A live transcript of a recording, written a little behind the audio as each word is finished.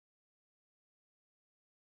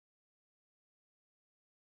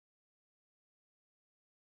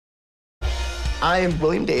I am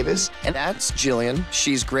William Davis, and that's Jillian.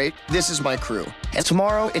 She's great. This is my crew. And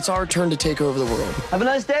tomorrow, it's our turn to take over the world. Have a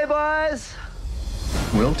nice day, boys.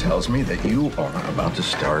 Will tells me that you are about to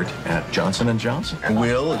start at Johnson & Johnson.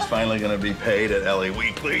 Will is finally going to be paid at LA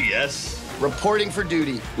Weekly, yes? Reporting for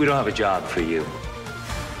duty. We don't have a job for you.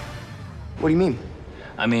 What do you mean?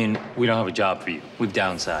 I mean, we don't have a job for you. We've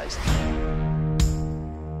downsized.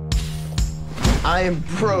 I am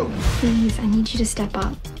broke. Please, I need you to step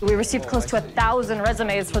up. We received close to 1,000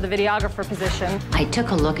 resumes for the videographer position. I took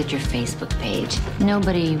a look at your Facebook page.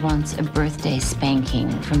 Nobody wants a birthday spanking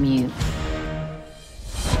from you.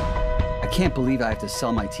 I can't believe I have to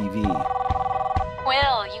sell my TV.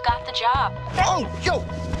 Will, you got the job. Oh, yo,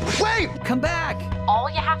 wait! Come back! All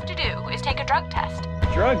you have to do is take a drug test.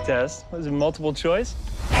 Drug test? Was it multiple choice?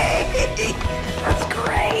 That's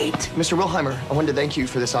great. Mr. Wilheimer, I wanted to thank you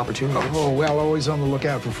for this opportunity. Oh, well, always on the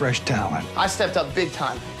lookout for fresh talent. I stepped up big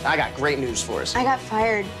time. I got great news for us. I got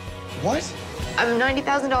fired. What? I'm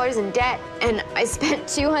 $90,000 in debt, and I spent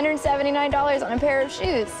 $279 on a pair of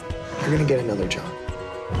shoes. You're gonna get another job.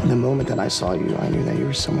 The moment that I saw you, I knew that you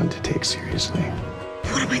were someone to take seriously.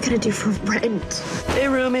 What am I gonna do for rent? Hey,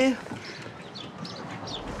 roomie.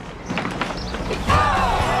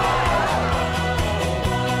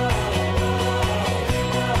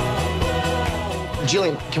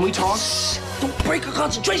 Jillian, can we talk? Don't break her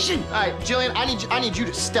concentration! All right, Jillian, I need you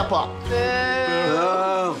to step up.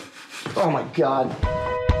 Oh my God.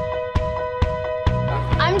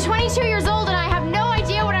 I'm 22 years old, and I have no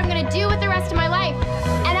idea what I'm gonna do with the rest of my life.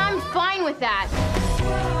 And I'm fine with that.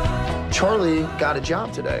 Charlie got a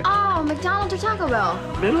job today. Oh, McDonald's or Taco Bell?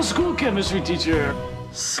 Middle school chemistry teacher.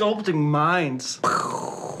 Sculpting minds.